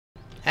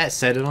That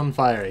set it on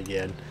fire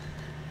again.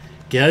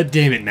 God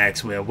damn it,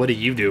 Maxwell, what are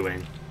you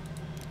doing?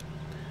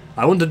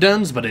 I want to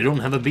dance, but I don't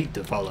have a beat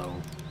to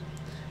follow.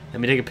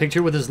 Let me take a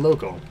picture with this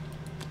local.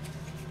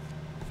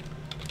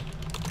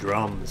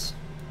 Drums.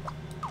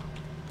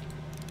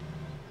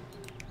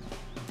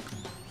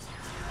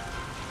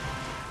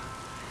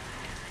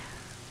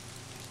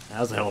 That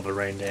was a hell of a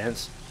rain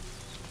dance.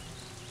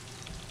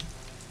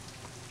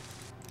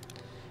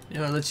 You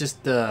know, let's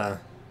just get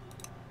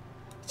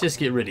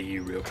rid of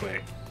you real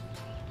quick.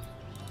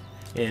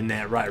 And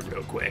that right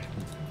real quick.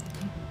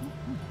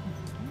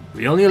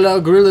 We only allow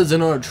gorillas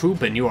in our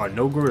troop, and you are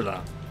no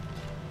gorilla.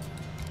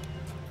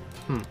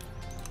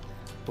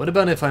 What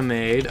about if I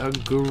made a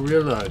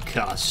gorilla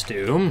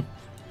costume?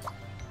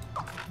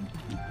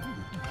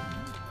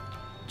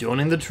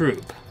 Joining the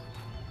troop.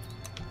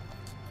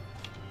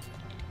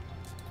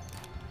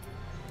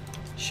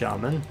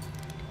 Shaman.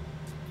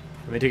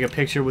 Let me take a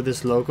picture with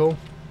this local.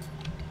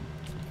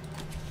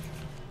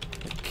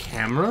 A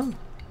camera?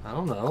 I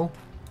don't know.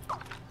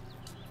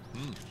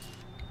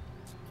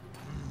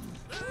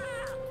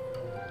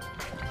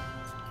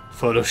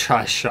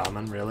 Photoshop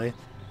shaman, really?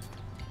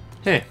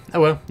 Hey,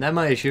 oh well, not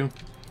my issue.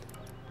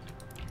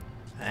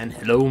 And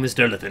hello,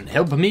 Mr. Elephant.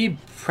 Help me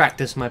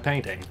practice my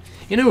painting.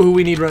 You know who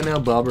we need right now?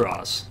 Bob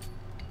Ross.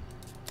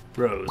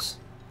 Rose.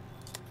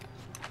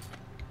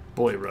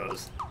 Boy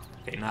Rose.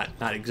 Okay,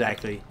 not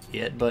exactly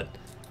yet, but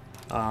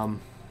yeah,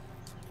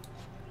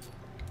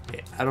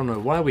 I don't know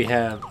why we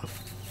have a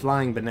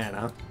flying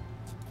banana.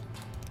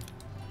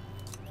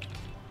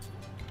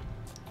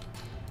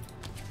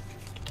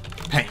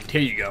 Paint,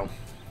 here you go.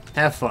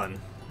 Have fun.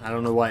 I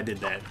don't know why I did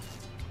that.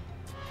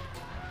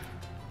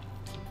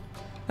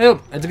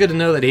 Well, it's good to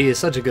know that he is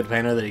such a good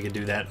painter that he can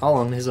do that all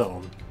on his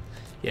own.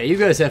 Yeah, you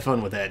guys have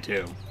fun with that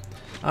too.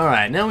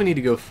 Alright, now we need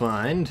to go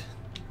find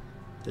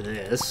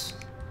this.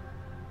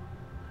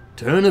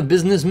 Turn a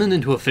businessman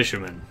into a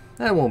fisherman.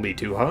 That won't be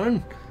too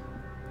hard.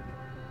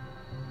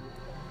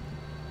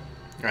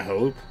 I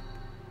hope.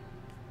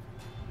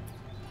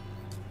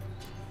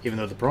 Even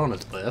though the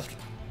piranha's left.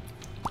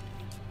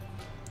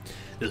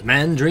 This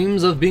man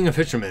dreams of being a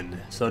fisherman.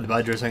 So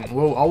by dressing,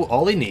 well,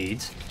 all he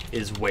needs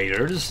is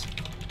waders.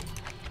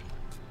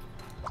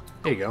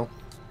 There you go.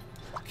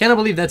 Cannot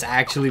believe that's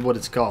actually what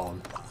it's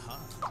called.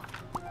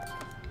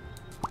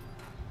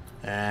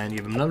 And you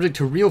have an object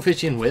to reel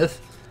fish in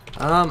with.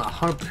 A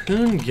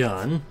harpoon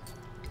gun.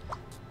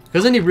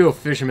 Because any real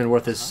fisherman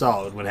worth his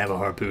salt would have a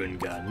harpoon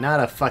gun, not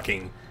a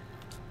fucking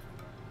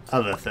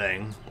other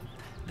thing.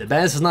 The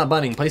bass is not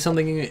biting. Play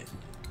something in it.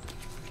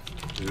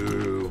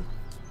 Ooh.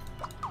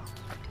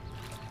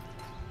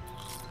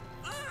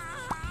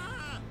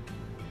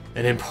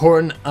 An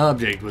important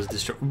object was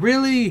destroyed.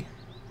 Really?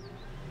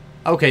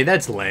 Okay,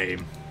 that's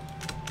lame.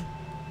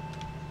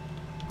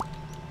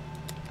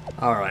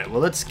 Alright, well,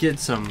 let's get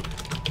some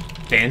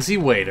fancy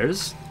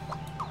waders.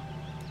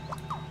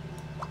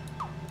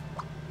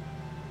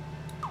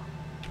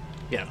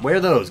 Yeah, wear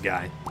those,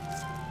 guy.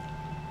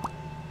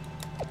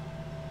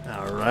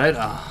 Alright,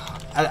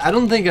 I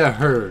don't think I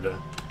heard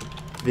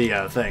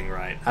the thing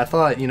right. I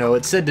thought, you know,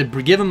 it said to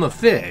give him a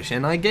fish,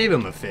 and I gave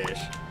him a fish.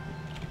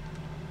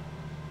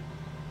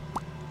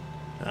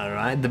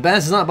 Alright, the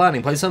bass is not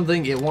biting. Play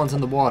something it wants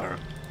in the water.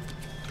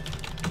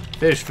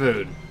 Fish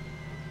food.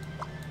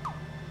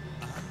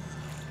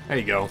 There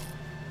you go.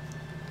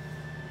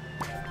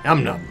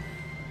 Yum num.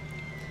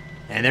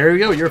 And there you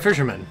go, you're a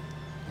fisherman.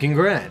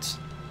 Congrats.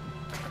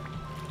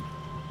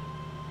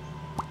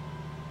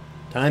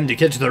 Time to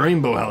catch the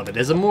rainbow halibut. It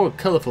has a more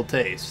colorful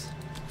taste.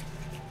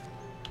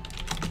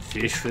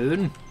 Fish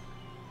food.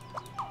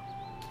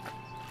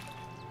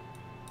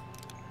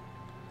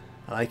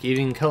 I like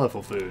eating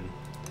colorful food.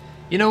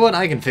 You know what?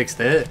 I can fix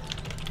that.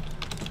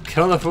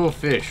 Colorful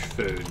fish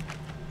food.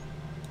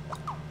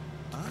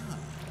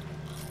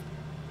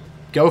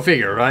 Go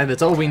figure, right?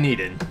 That's all we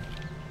needed.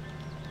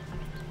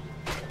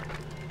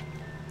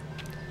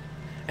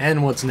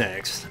 And what's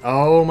next?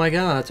 Oh my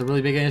god, that's a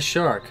really big ass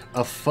shark.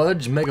 A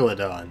fudge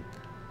megalodon.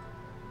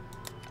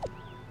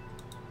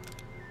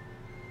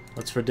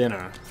 What's for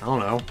dinner? I don't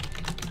know.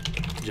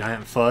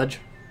 Giant fudge?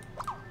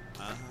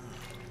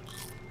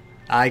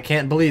 I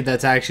can't believe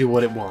that's actually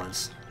what it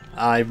wants.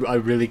 I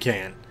really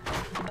can't.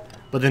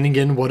 But then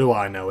again, what do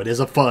I know? It is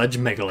a fudge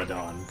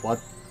megalodon. What?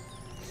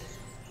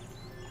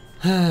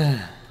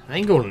 I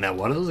ain't going in that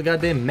water. There's a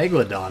goddamn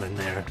megalodon in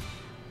there.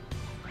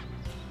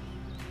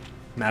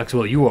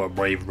 Maxwell, you are a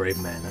brave, brave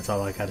man. That's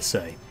all I gotta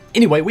say.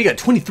 Anyway, we got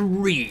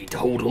 23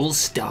 total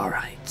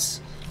starites.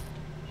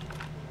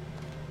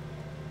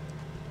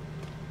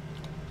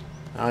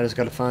 I just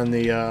gotta find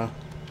the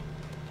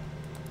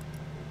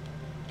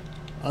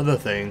other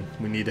thing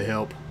we need to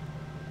help.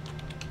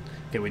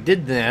 Okay, we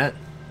did that.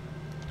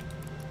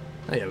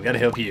 Oh yeah, we gotta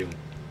help you.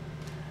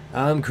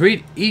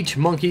 Create each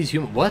monkey's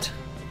human... What?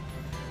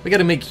 We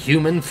gotta make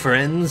human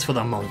friends for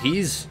the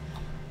monkeys?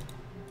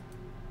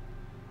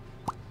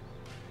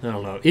 I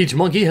don't know. Each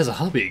monkey has a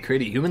hobby.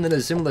 Create a human that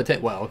is similar to...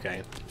 Well,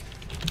 okay.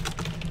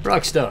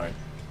 Rockstar.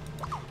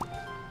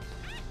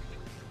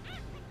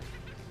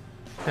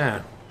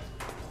 Yeah.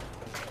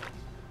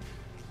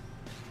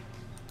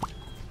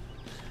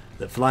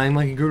 The flying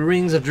monkey grew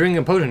rings after drinking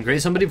a potion.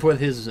 Grace somebody for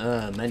his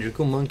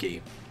magical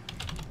monkey.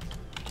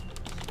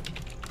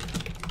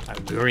 A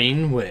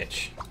green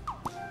witch.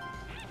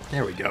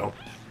 There we go.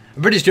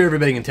 I'm pretty sure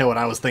everybody can tell what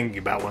I was thinking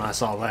about when I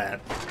saw that.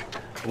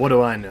 What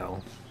do I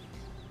know?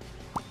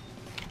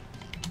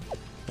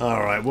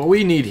 Alright, what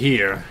we need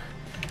here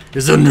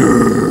is a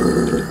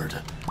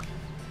nerd.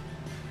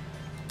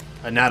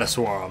 A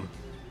Nataswarm.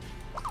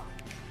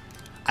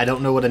 I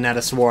don't know what a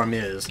Nataswarm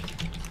is,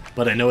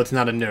 but I know it's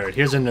not a nerd.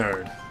 Here's a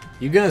nerd.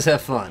 You guys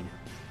have fun.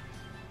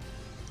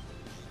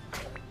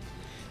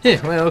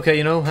 Yeah, well, okay,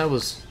 you know, that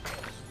was...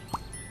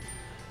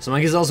 This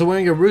monkey's also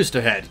wearing a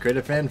rooster hat. Great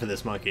a fan for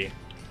this monkey.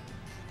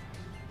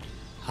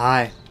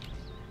 Hi.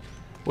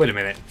 Wait a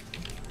minute.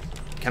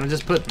 Can I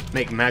just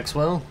make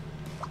Maxwell?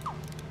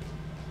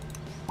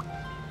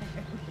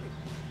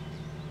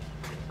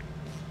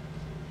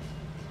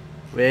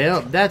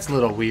 Well, that's a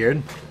little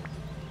weird.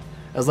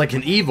 I was like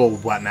an evil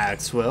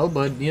Maxwell,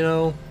 but you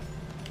know,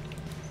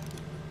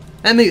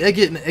 that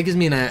gives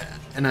me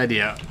an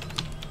idea.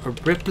 A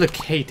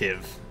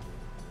replicative,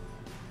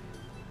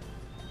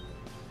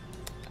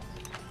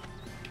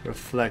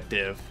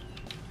 reflective.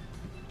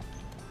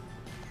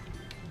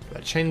 Do I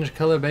change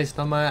color based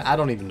on my? I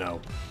don't even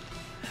know.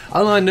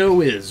 All I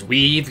know is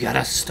we've got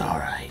a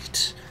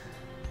starlight,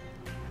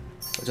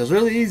 which is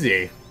really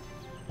easy.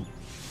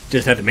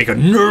 Just had to make a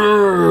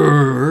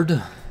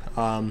nerd.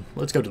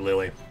 Let's go to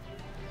Lily.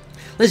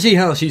 Let's see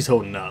how she's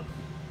holding up.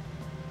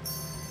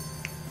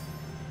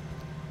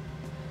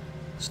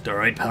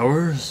 Starlight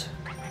powers.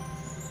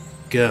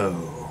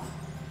 Go.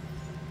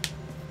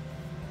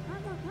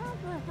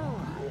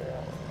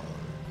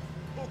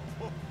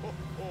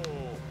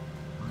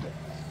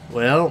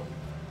 Well,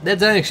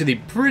 that's actually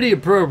pretty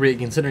appropriate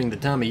considering the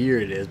time of year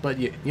it is, but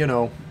you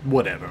know,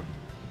 whatever.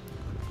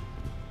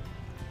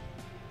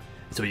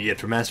 That's what you get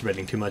for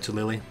masturbating too much,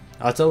 Lily.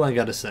 That's all I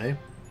gotta say.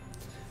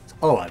 That's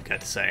all I've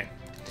got to say.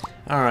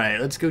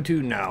 Alright, let's go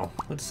to now.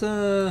 Let's,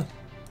 yeah,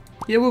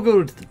 we'll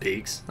go to the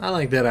peaks. I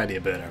like that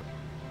idea better.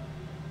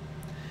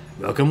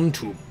 Welcome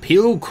to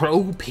Peel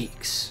Crow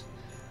Peaks.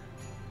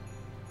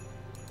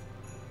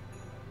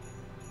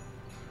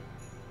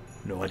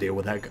 No idea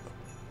what that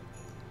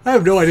I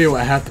have no idea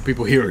what half the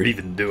people here are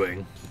even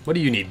doing. What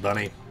do you need,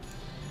 Bunny?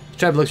 This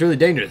trap looks really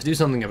dangerous. Do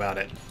something about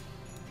it.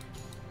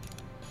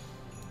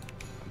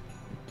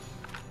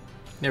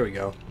 There we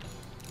go.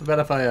 What about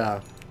if I,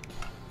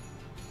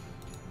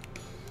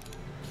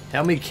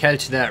 help me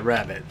catch that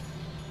rabbit.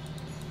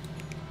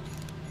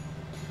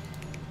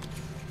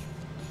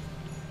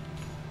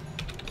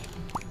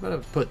 What about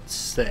if I put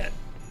set?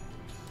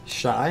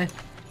 Shy?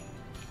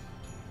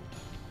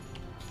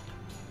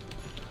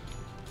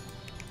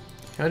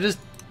 Can I just...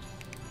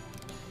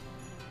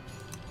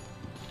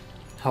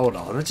 Hold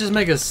on, let's just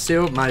make a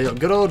my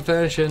good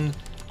old-fashioned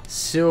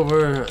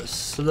silver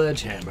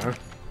sledgehammer.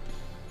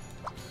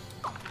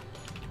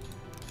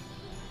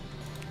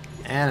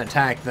 And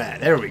attack that.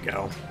 There we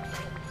go.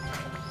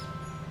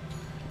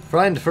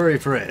 Friend furry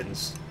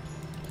friends.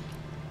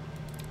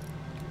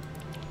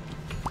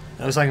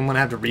 It looks like I'm gonna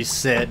have to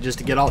reset just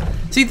to get all.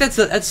 See,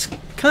 that's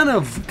kind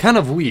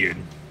of weird.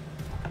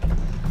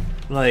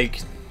 Like,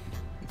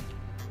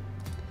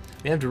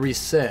 we have to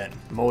reset.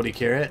 Moldy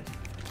carrot.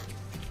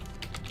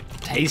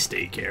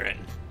 Tasty carrot.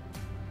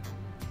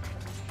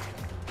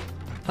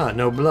 Huh?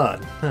 No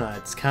blood. Huh?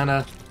 It's kind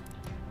of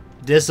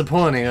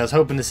disappointing. I was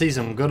hoping to see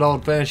some good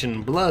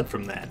old-fashioned blood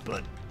from that,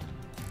 but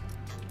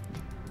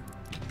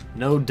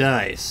no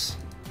dice.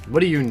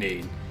 What do you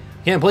need?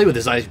 Can't play with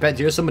this ice patch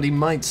here. Somebody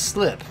might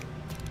slip.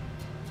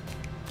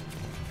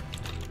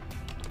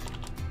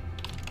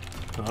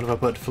 What if I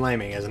put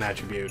flaming as an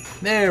attribute?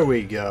 There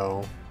we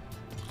go.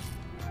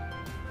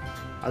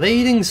 Are they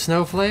eating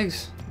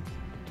snowflakes?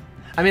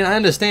 I mean, I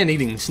understand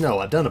eating snow.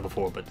 I've done it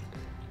before, but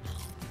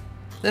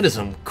that is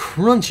some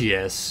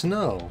crunchy-ass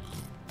snow.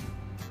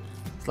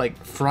 It's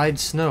like fried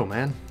snow,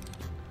 man.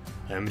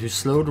 I'm too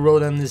slow to roll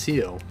down this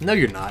hill. No,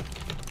 you're not.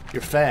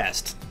 You're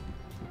fast.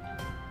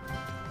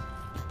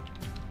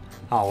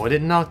 Oh, it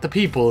didn't knock the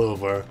people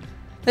over.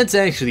 That's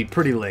actually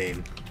pretty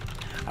lame.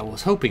 I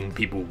was hoping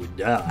people would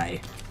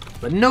die,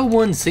 but no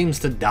one seems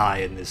to die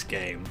in this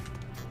game.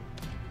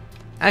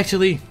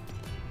 Actually,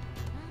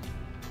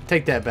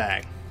 take that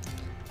back.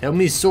 Help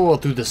me soar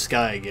through the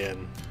sky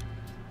again.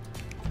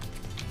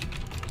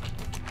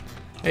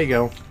 There you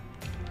go.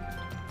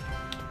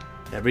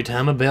 Every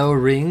time a bell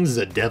rings,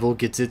 the devil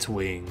gets its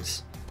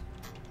wings.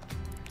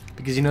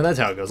 Because you know that's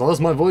how it goes. I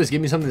lost my voice.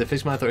 Give me something to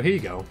fix my throat. Here you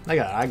go. I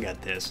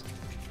got this.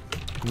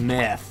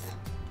 Meth.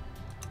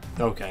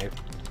 Okay.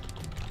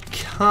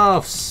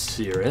 Cough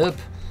syrup.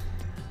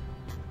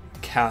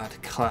 Cat.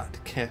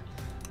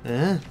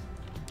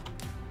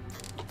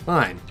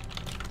 Fine.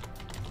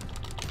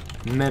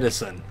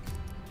 Medicine.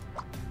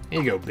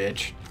 Here you go,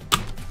 bitch.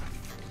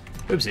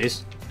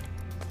 Oopsies.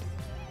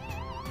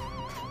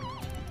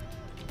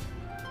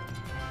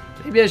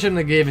 Maybe I shouldn't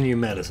have given you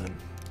medicine.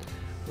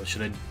 What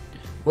should I...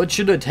 What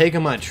should I take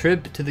on my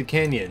trip to the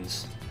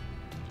canyons?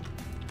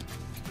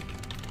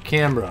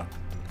 Camera.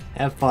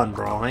 Have fun,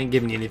 bro. I ain't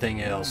giving you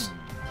anything else.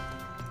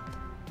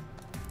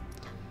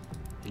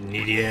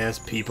 Needy ass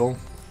people.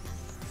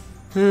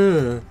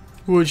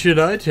 What should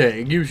I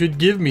take? You should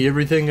give me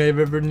everything I've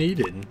ever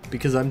needed.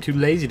 Because I'm too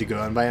lazy to go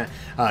out and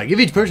buy. Give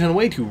each person a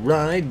way to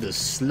ride the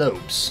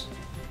slopes.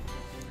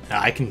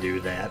 I can do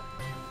that.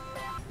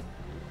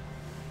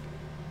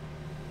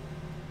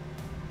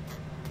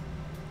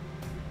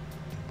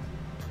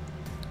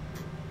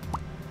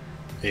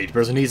 Each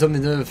person needs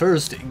something to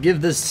first.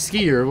 Give the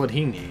skier what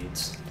he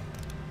needs.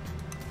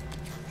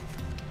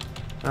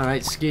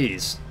 Alright,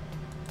 skis.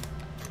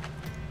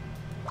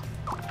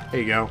 There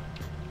you go.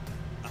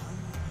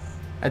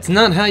 That's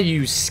not how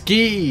you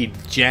ski,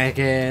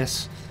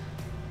 jackass.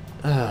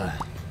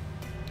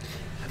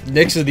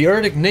 Next is the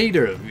Arctic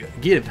native.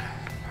 Give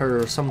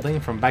her something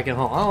from back at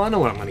home. Oh, I know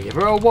what I'm gonna give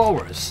her. A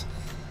walrus.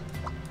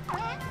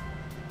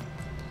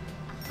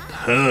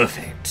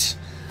 Perfect.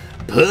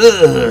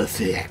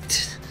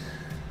 Perfect.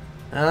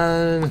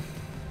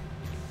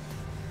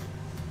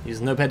 Use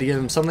a notepad to give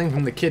him something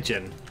from the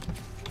kitchen.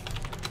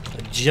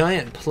 A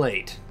giant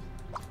plate.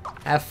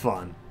 Have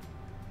fun.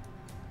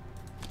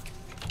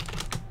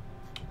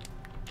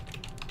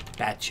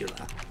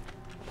 Spatula.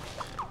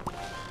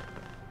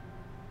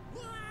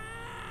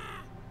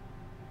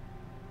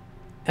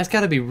 That's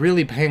gotta be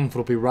really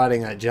painful to be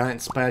riding a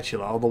giant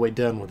spatula all the way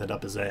down with it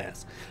up his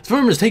ass. This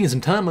farmer's taking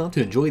some time out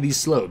to enjoy these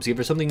slopes. Give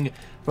her something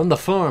from the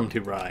farm to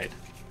ride.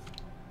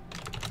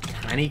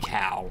 Tiny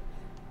cow.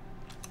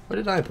 What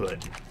did I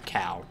put?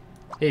 Cow.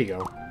 Here you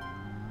go.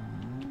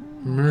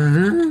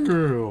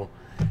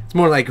 It's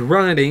more like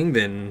riding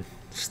than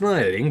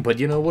sliding, but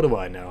you know, what do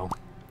I know?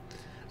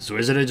 This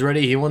wizard is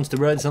ready. He wants to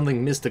ride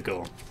something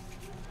mystical.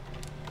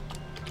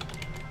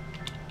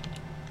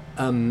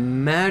 A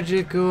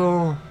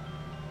magical...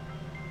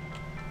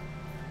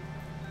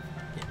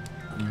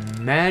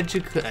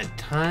 a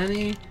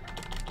tiny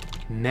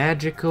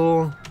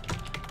magical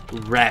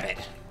rabbit.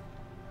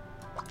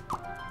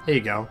 There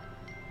you go.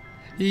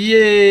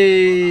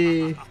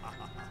 Yay!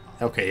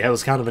 Okay, that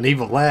was kind of an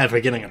evil laugh for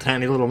getting a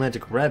tiny little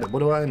magical rabbit. What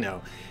do I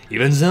know?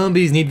 Even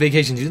zombies need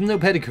vacations. Use no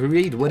pet to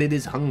create what it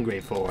is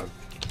hungry for.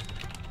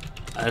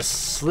 A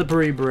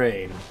slippery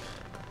brain.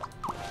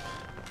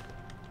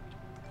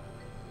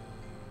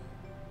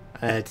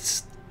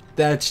 That's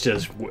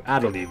just... I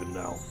don't even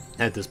know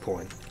at this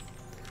point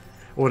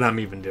what I'm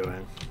even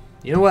doing.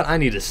 You know what? I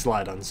need to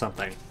slide on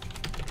something.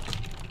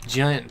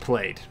 Giant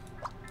plate.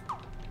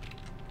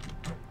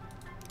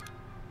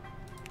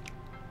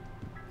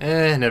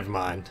 Never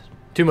mind.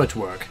 Too much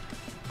work.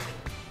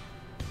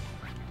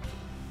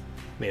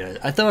 I mean,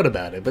 I thought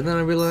about it, but then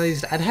I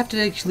realized I'd have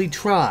to actually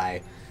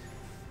try.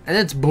 And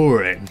that's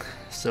boring.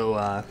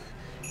 So,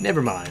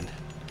 never mind.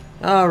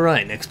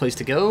 Alright, next place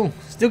to go.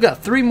 Still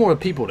got 3 more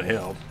people to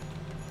help.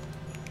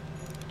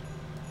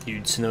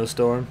 Huge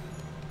snowstorm.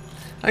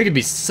 I could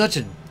be such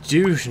a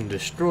douche and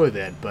destroy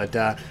that,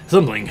 but,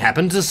 something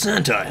happened to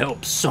Santa.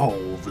 Help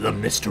solve the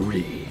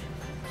mystery.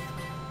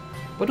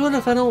 But what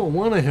if I don't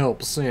want to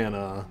help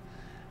Santa?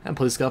 That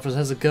police officer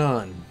has a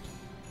gun.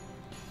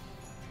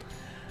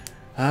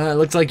 It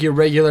looks like your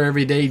regular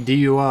everyday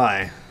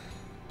DUI.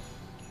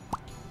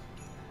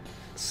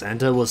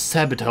 Santa was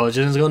sabotaged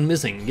and has gone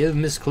missing. Give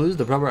Miss Clues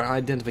the proper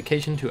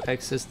identification to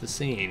access the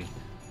scene.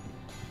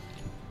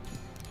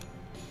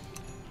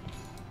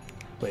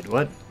 Wait,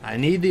 what? I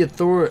need the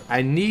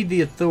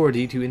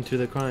authority to enter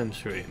the crime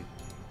scene.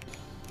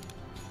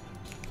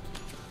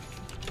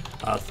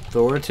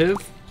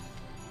 Authoritative?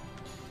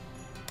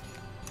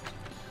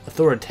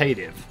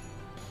 Authoritative.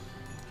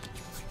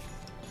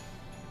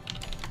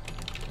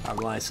 A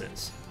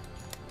license.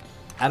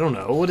 I don't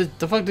know. What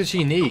the fuck does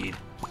she need?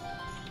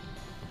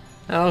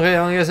 Okay,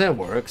 well, I guess that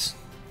works.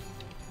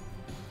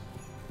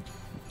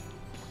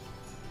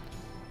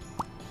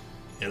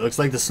 It looks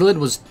like the sled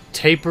was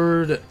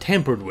tampered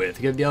with.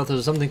 Give the author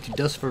something to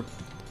dust for...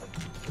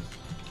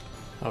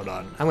 Hold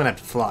on. I'm gonna have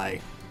to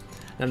fly.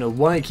 I don't know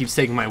why it keeps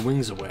taking my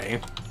wings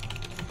away.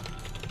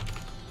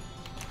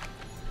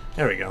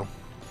 There we go.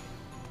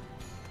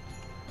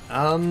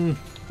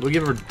 We'll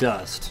give her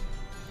dust.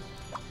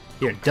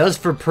 Here, dust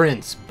for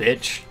prints,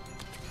 bitch.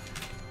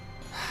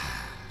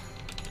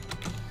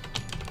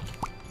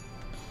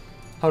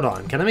 Hold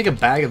on, can I make a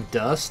bag of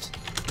dust?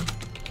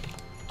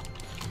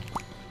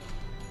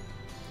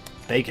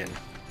 Bacon.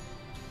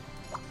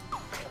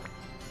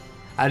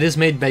 I just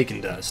made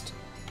bacon dust.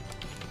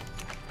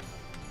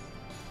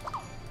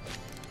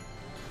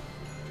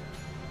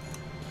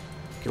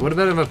 Okay, what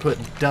about if I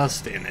put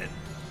dust in it?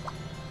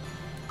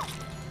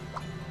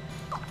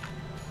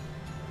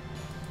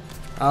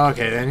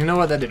 Okay, then you know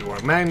what? That didn't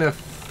work.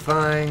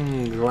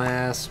 Magnifying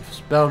glass.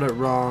 Spelled it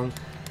wrong.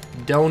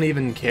 Don't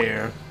even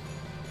care.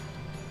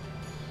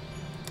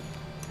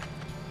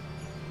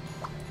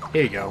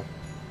 Here you go.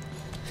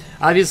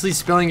 Obviously,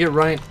 spelling it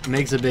right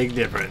makes a big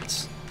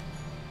difference.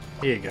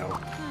 Here you go.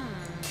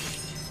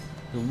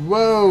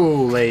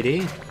 Whoa,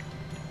 lady.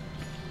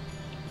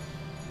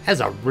 Has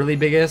a really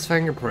big ass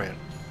fingerprint.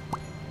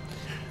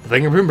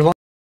 fingerprint belongs